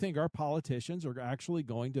 Do you think our politicians are actually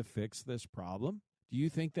going to fix this problem? Do you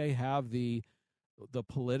think they have the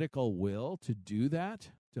political will to do that,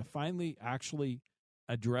 to finally actually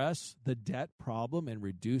address the debt problem and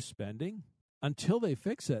reduce spending? Until they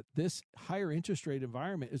fix it, this higher interest rate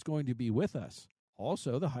environment is going to be with us.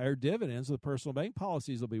 Also, the higher dividends of the personal bank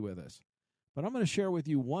policies will be with us. But I'm going to share with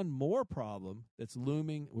you one more problem that's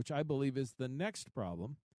looming, which I believe is the next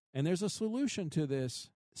problem. And there's a solution to this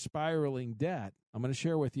spiraling debt. I'm going to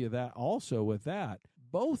share with you that also with that.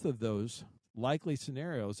 Both of those likely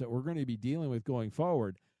scenarios that we're going to be dealing with going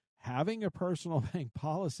forward, having a personal bank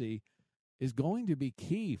policy is going to be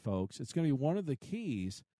key, folks. It's going to be one of the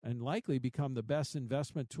keys and likely become the best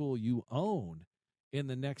investment tool you own in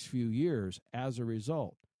the next few years as a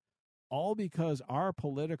result. All because our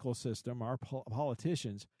political system, our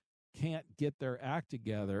politicians, can't get their act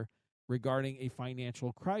together regarding a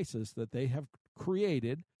financial crisis that they have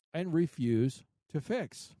created and refuse to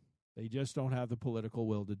fix. They just don't have the political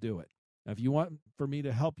will to do it. Now, if you want for me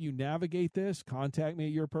to help you navigate this, contact me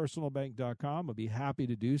at yourpersonalbank.com. I'll be happy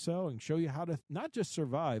to do so and show you how to not just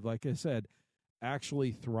survive, like I said,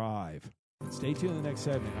 actually thrive. Stay tuned in the next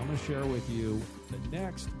segment. I'm going to share with you the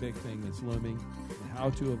next big thing that's looming and how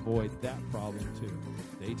to avoid that problem too.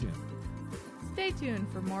 Stay tuned. Stay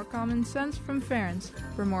tuned for more common sense from Ferenc.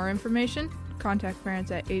 For more information, contact Ferenc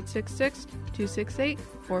at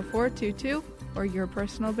 866-268-4422 or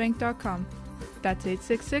yourpersonalbank.com. That's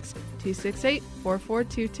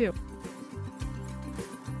 866-268-4422.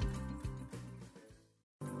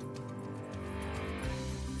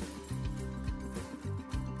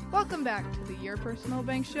 Welcome back to the Your Personal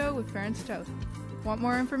Bank Show with Ferenc Toth. Want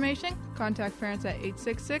more information? Contact Ferenc at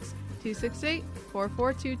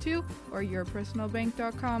 866-268-4422 or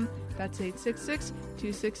yourpersonalbank.com. That's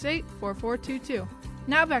 866-268-4422.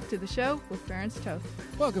 Now back to the show with Ferenc Toth.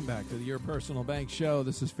 Welcome back to the Your Personal Bank Show.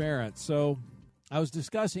 This is Ferenc. So I was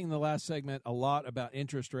discussing in the last segment a lot about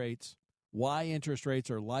interest rates, why interest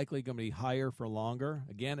rates are likely going to be higher for longer.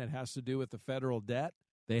 Again, it has to do with the federal debt.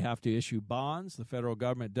 They have to issue bonds, the federal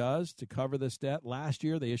government does, to cover this debt. Last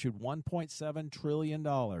year, they issued $1.7 trillion.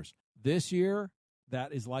 This year,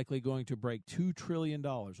 that is likely going to break $2 trillion,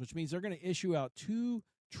 which means they're going to issue out $2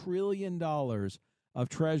 trillion of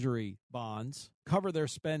Treasury bonds, cover their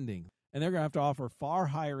spending. And they're going to have to offer far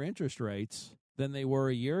higher interest rates than they were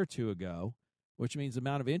a year or two ago, which means the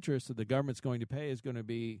amount of interest that the government's going to pay is going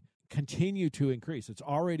to continue to increase. It's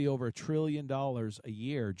already over $1 trillion a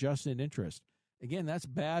year just in interest. Again, that's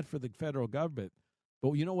bad for the federal government.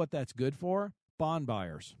 But you know what that's good for? Bond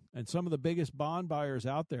buyers. And some of the biggest bond buyers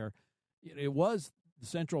out there, it was the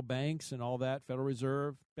central banks and all that, Federal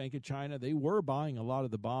Reserve, Bank of China. They were buying a lot of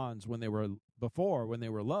the bonds when they were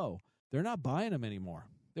low. They're not buying them anymore.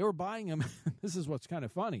 They were buying them. This is what's kind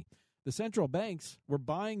of funny. The central banks were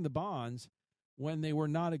buying the bonds when they were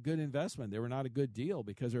not a good investment. They were not a good deal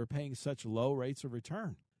because they were paying such low rates of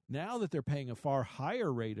return. Now that they're paying a far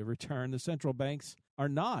higher rate of return, the central banks are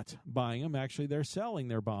not buying them. Actually, they're selling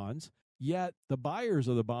their bonds, yet the buyers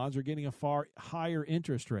of the bonds are getting a far higher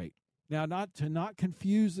interest rate. Now, not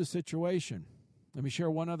confuse the situation, let me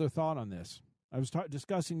share one other thought on this. I was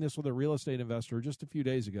discussing this with a real estate investor just a few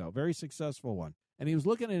days ago, very successful one. And he was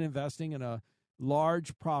looking at investing in a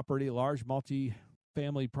large property, a large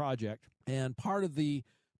multi-family project. And part of the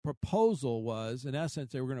proposal was, in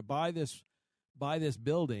essence, they were going to buy this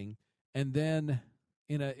building, and then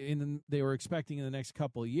they were expecting in the next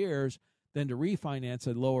couple of years then to refinance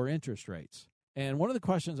at lower interest rates. And one of the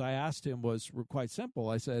questions I asked him was quite simple.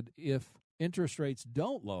 I said, if interest rates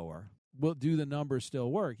don't lower, do the numbers still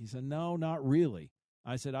work? He said, no, not really.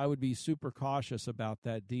 I said, I would be super cautious about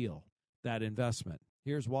that deal, that investment.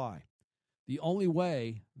 Here's why. The only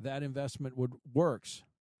way that investment works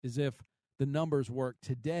is if the numbers work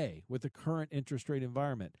today with the current interest rate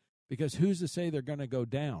environment, because who's to say they're going to go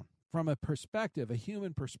down? From a perspective, a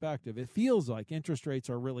human perspective, it feels like interest rates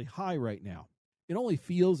are really high right now. It only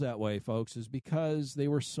feels that way, folks, is because they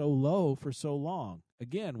were so low for so long.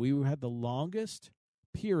 Again, we had the longest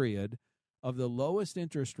period of the lowest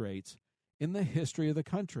interest rates in the history of the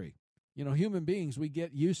country. You know, human beings, we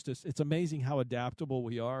get used to, it's amazing how adaptable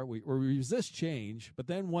we are. We resist change, but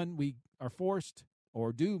then when we are forced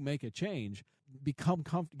or do make a change,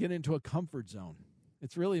 get into a comfort zone.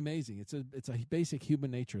 It's really amazing. It's a basic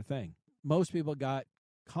human nature thing. Most people got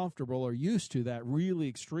comfortable or used to that really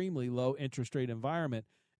extremely low interest rate environment,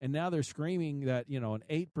 and now they're screaming that, you know, an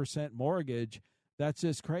 8% mortgage, that's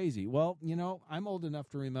just crazy. Well, you know, I'm old enough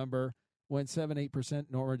to remember when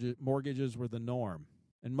 7-8% mortgages were the norm,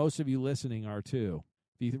 and most of you listening are too.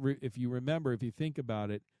 If you remember, if you think about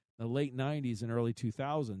it, the late 90s and early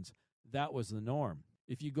 2000s, that was the norm.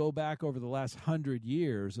 If you go back over the last 100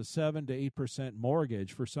 years, a 7 to 8%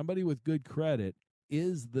 mortgage for somebody with good credit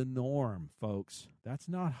is the norm, folks. That's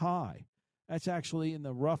not high. That's actually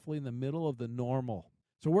roughly in the middle of the normal.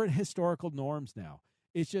 So we're at historical norms now.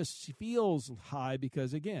 It just feels high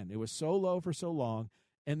because, again, it was so low for so long,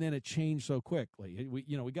 and then it changed so quickly.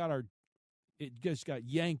 It just got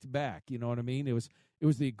yanked back. You know what I mean? It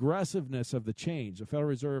was the aggressiveness of the change. The Federal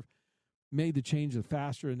Reserve made the change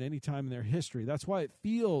faster than any time in their history. That's why it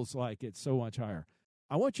feels like it's so much higher.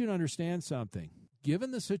 I want you to understand something.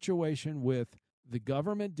 Given the situation with the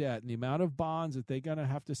government debt and the amount of bonds that they're going to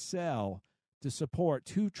have to sell to support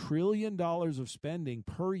 $2 trillion of spending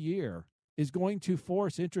per year is going to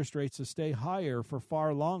force interest rates to stay higher for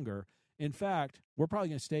far longer. In fact, we're probably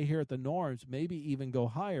going to stay here at the norms, maybe even go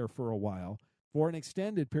higher for a while, for an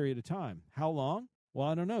extended period of time. How long? Well,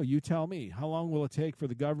 I don't know. You tell me. How long will it take for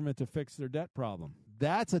the government to fix their debt problem?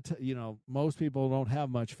 That's most people don't have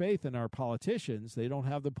much faith in our politicians. They don't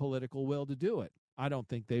have the political will to do it. I don't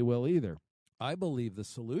think they will either. I believe the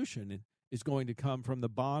solution is going to come from the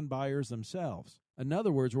bond buyers themselves. In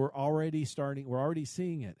other words, we're already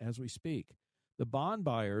seeing it as we speak. The bond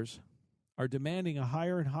buyers are demanding a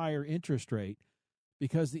higher and higher interest rate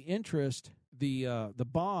because the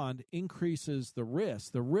bond increases the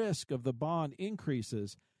risk. The risk of the bond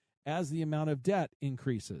increases as the amount of debt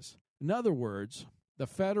increases. In other words, the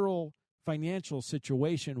federal financial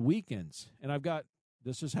situation weakens. And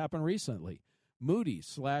this has happened recently.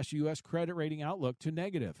 Moody's / U.S. credit rating outlook to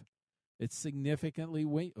negative. It's significantly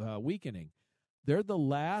weakening. They're the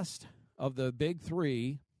last of the big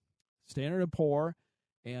three. Standard & Poor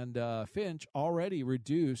and Fitch already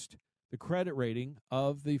reduced the credit rating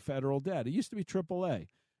of the federal debt. It used to be AAA.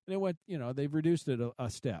 And they've reduced it a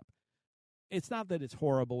step. It's not that it's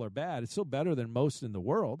horrible or bad. It's still better than most in the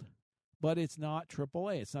world, but it's not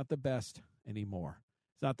AAA. It's not the best anymore.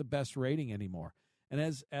 It's not the best rating anymore. And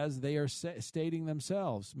as they are stating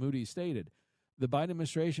themselves, Moody's stated, the Biden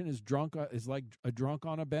administration is like a drunk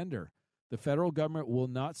on a bender. The federal government will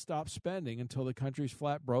not stop spending until the country's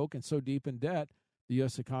flat broke and so deep in debt, the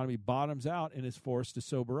U.S. economy bottoms out and is forced to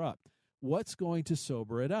sober up. What's going to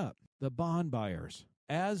sober it up? The bond buyers.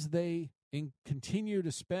 As they continue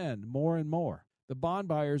to spend more and more, the bond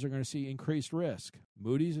buyers are going to see increased risk.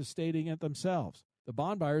 Moody's is stating it themselves. The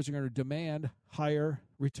bond buyers are going to demand higher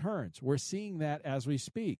returns. We're seeing that as we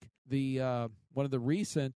speak. One of the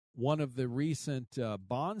recent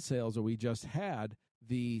bond sales that we just had,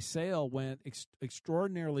 the sale went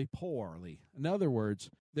extraordinarily poorly. In other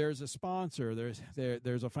words, there's a sponsor,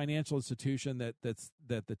 there's a financial institution that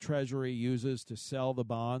the Treasury uses to sell the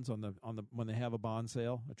bonds when they have a bond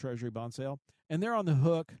sale, a Treasury bond sale, and they're on the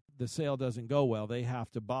hook. The sale doesn't go well. They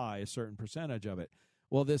have to buy a certain percentage of it.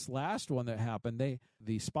 Well, this last one that happened,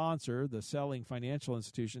 the sponsor, the selling financial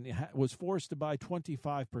institution, was forced to buy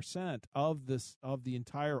 25% of the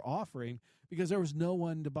entire offering because there was no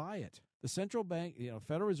one to buy it. The central bank,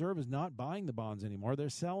 Federal Reserve is not buying the bonds anymore. They're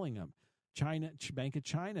selling them. Bank of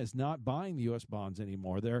China is not buying the U.S. bonds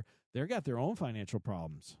anymore. They've got their own financial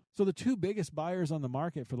problems. So the two biggest buyers on the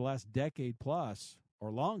market for the last decade plus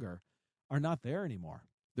or longer are not there anymore.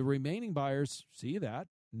 The remaining buyers see that,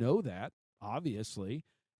 know that, obviously,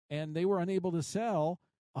 and they were unable to sell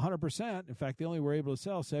 100%. In fact, they only were able to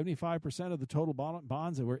sell 75% of the total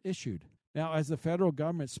bonds that were issued. Now, as the federal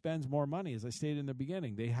government spends more money, as I stated in the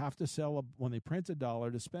beginning, they have to sell when they print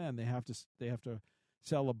 $1 to spend, they have to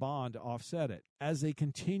sell a bond to offset it. As they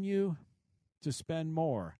continue to spend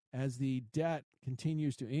more, as the debt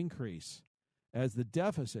continues to increase, as the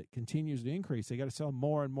deficit continues to increase, they got to sell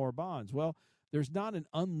more and more bonds. Well, there's not an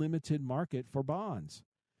unlimited market for bonds.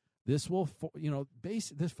 This will,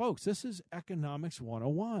 folks, this is economics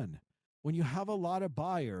 101. When you have a lot of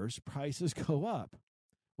buyers, prices go up.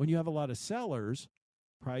 When you have a lot of sellers,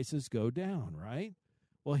 prices go down, right?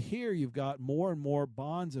 Well, here you've got more and more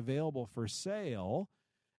bonds available for sale,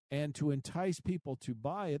 and to entice people to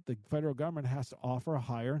buy it, the federal government has to offer a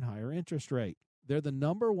higher and higher interest rate. They're the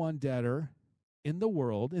number one debtor in the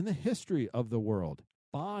world, in the history of the world.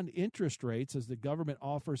 Bond interest rates, as the government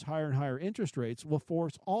offers higher and higher interest rates, will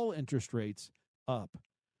force all interest rates up.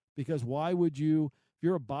 Because why would you, if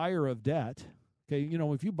you're a buyer of debt, okay,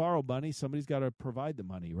 if you borrow money, somebody's got to provide the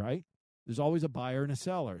money, right? There's always a buyer and a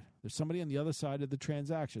seller. There's somebody on the other side of the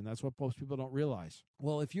transaction. That's what most people don't realize.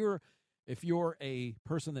 Well, if you're a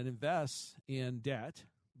person that invests in debt,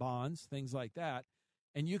 bonds, things like that,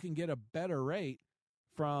 and you can get a better rate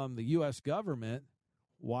from the U.S. government,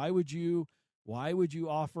 why would you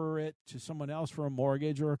offer it to someone else for a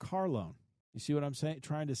mortgage or a car loan? You see what I'm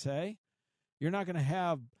trying to say? You're not going to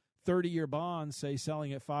have 30-year bonds, say,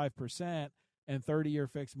 selling at 5%, and 30-year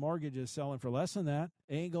fixed mortgages selling for less than that.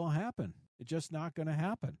 It ain't going to happen. It's just not going to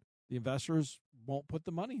happen. The investors won't put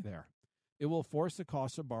the money there. It will force the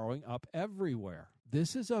cost of borrowing up everywhere.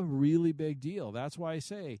 This is a really big deal. That's why I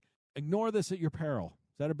say, ignore this at your peril.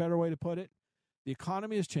 Is that a better way to put it? The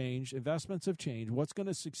economy has changed. Investments have changed. What's going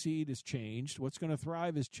to succeed has changed. What's going to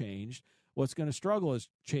thrive has changed. What's going to struggle has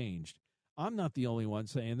changed. I'm not the only one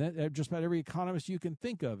saying that. Just about every economist you can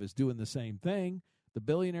think of is doing the same thing. The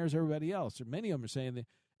billionaires, everybody else. Many of them are saying the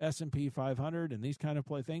S&P 500 and these kind of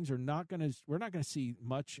things we're not going to see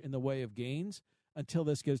much in the way of gains until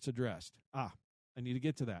this gets addressed. I need to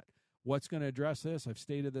get to that. What's going to address this? I've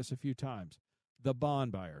stated this a few times. The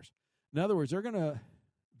bond buyers. In other words, they're going to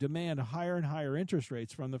demand higher and higher interest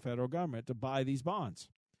rates from the federal government to buy these bonds.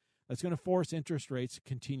 That's going to force interest rates to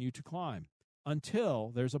continue to climb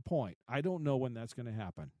until there's a point. I don't know when that's going to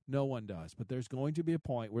happen. No one does. But there's going to be a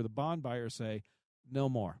point where the bond buyers say, no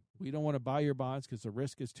more. We don't want to buy your bonds because the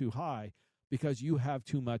risk is too high because you have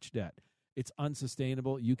too much debt. It's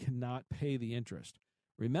unsustainable. You cannot pay the interest.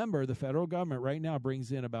 Remember, the federal government right now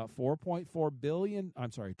brings in about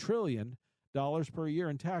 $4.4 trillion per year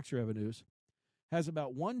in tax revenues, has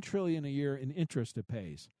about $1 trillion a year in interest it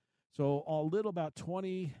pays. So a little about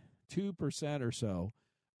 22% or so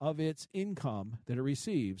of its income that it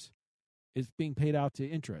receives is being paid out to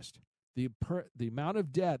interest. The amount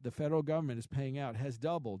of debt the federal government is paying out has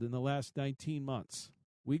doubled in the last 19 months.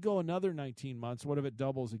 We go another 19 months, what if it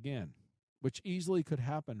doubles again? Which easily could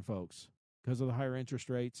happen, folks, because of the higher interest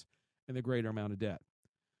rates and the greater amount of debt.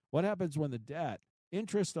 What happens when the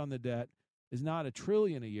interest on the debt is not $1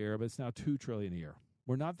 trillion a year, but it's now $2 trillion a year?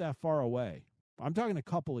 We're not that far away. I'm talking a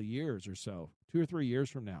couple of years or so, 2 or 3 years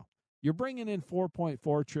from now. You're bringing in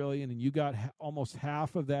 $4.4 trillion, and you got almost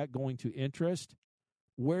half of that going to interest.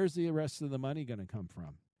 Where's the rest of the money going to come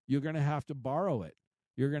from? You're going to have to borrow it.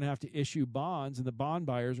 You're going to have to issue bonds, and the bond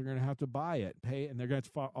buyers are going to have to buy it, pay it, and they're going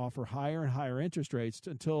to offer higher and higher interest rates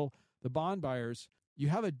until the bond buyers. You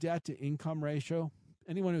have a debt-to-income ratio.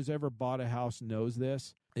 Anyone who's ever bought a house knows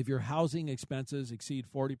this. If your housing expenses exceed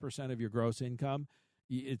 40% of your gross income,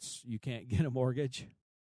 you can't get a mortgage.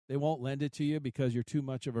 They won't lend it to you because you're too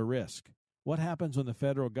much of a risk. What happens when the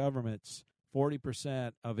federal government's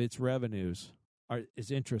 40% of its revenues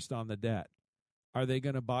is interest on the debt? Are they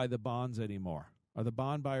going to buy the bonds anymore? Are the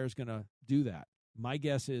bond buyers going to do that? My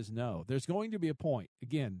guess is no. There's going to be a point.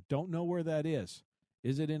 Again, don't know where that is.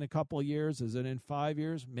 Is it in a couple of years? Is it in 5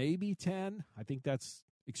 years? Maybe 10? I think that's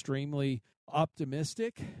extremely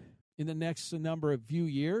optimistic. In the next few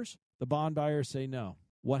years, the bond buyers say no.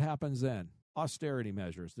 What happens then? Austerity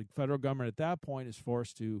measures. The federal government at that point is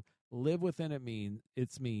forced to live within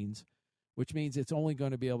its means, which means it's only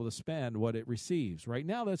going to be able to spend what it receives. Right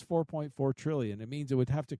now, that's $4.4 trillion. It means it would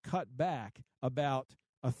have to cut back about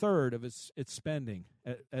a third of its spending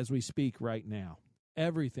as we speak right now.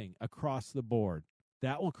 Everything across the board.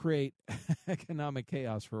 That will create economic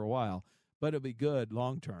chaos for a while, but it'll be good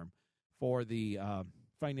long term for the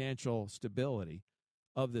financial stability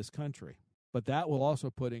of this country. But that will also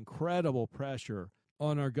put incredible pressure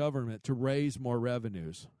on our government to raise more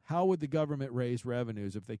revenues. How would the government raise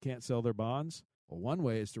revenues if they can't sell their bonds? Well, one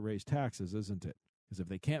way is to raise taxes, isn't it? Because if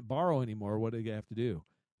they can't borrow anymore, what do they have to do?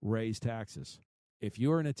 Raise taxes. If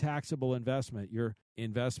you're in a taxable investment, your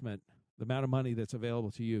investment, the amount of money that's available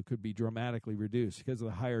to you could be dramatically reduced because of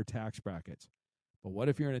the higher tax brackets. But what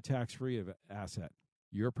if you're in a tax-free asset?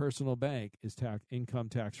 Your personal bank is income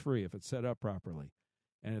tax-free if it's set up properly.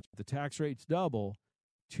 And if the tax rate's double,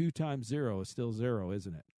 2 times 0 is still 0,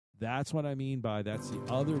 isn't it? That's what I mean by that's the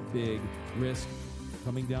other big risk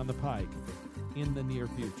coming down the pike in the near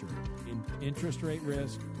future. In interest rate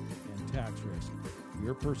risk and tax risk.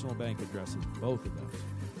 Your personal bank addresses both of those.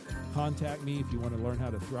 Contact me if you want to learn how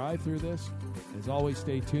to thrive through this. As always,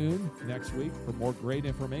 stay tuned next week for more great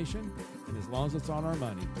information. And as long as it's on our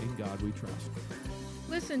money, in God we trust.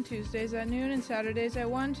 Listen Tuesdays at noon and Saturdays at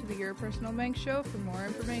 1 to the Your Personal Bank Show for more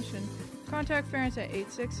information. Contact Ference at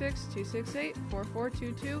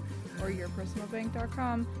 866-268-4422 or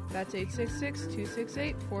yourpersonalbank.com. That's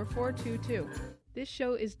 866-268-4422. This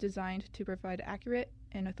show is designed to provide accurate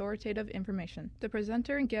and authoritative information. The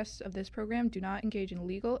presenter and guests of this program do not engage in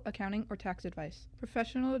legal, accounting, or tax advice.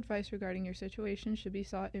 Professional advice regarding your situation should be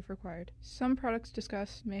sought if required. Some products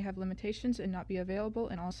discussed may have limitations and not be available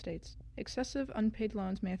in all states. Excessive unpaid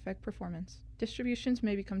loans may affect performance. Distributions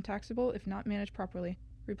may become taxable if not managed properly.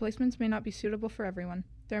 Replacements may not be suitable for everyone.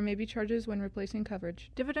 There may be charges when replacing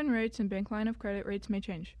coverage. Dividend rates and bank line of credit rates may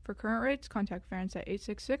change. For current rates, contact Ference at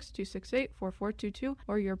 866-268-4422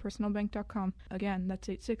 or yourpersonalbank.com. Again, that's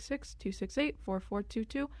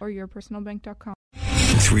 866-268-4422 or yourpersonalbank.com.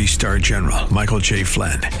 3-star General Michael J.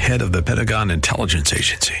 Flynn, head of the Pentagon Intelligence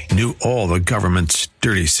Agency, knew all the government's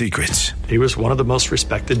dirty secrets. He was one of the most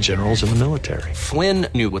respected generals in the military. Flynn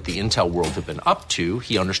knew what the intel world had been up to.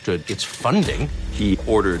 He understood its funding. He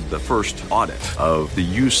ordered the first audit of the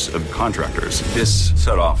use of contractors. This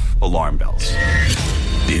set off alarm bells.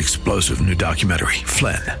 The explosive new documentary,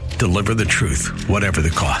 Flynn, Deliver the Truth, Whatever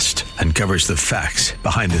the Cost, uncovers the facts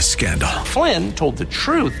behind this scandal. Flynn told the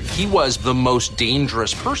truth. He was the most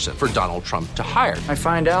dangerous person for Donald Trump to hire. I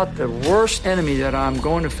find out the worst enemy that I'm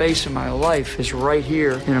going to face in my life is right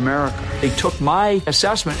here in America. They took my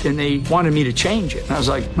assessment and they wanted me to change it. And I was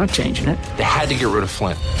like, I'm not changing it. They had to get rid of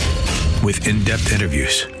Flynn. With in-depth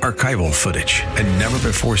interviews, archival footage, and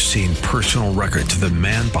never-before-seen personal records of the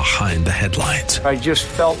man behind the headlines. I just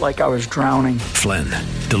felt like I was drowning. Flynn,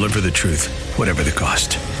 Deliver the Truth, Whatever the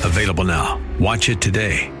Cost. Available now. Watch it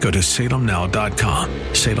today. Go to salemnow.com.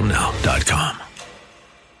 salemnow.com.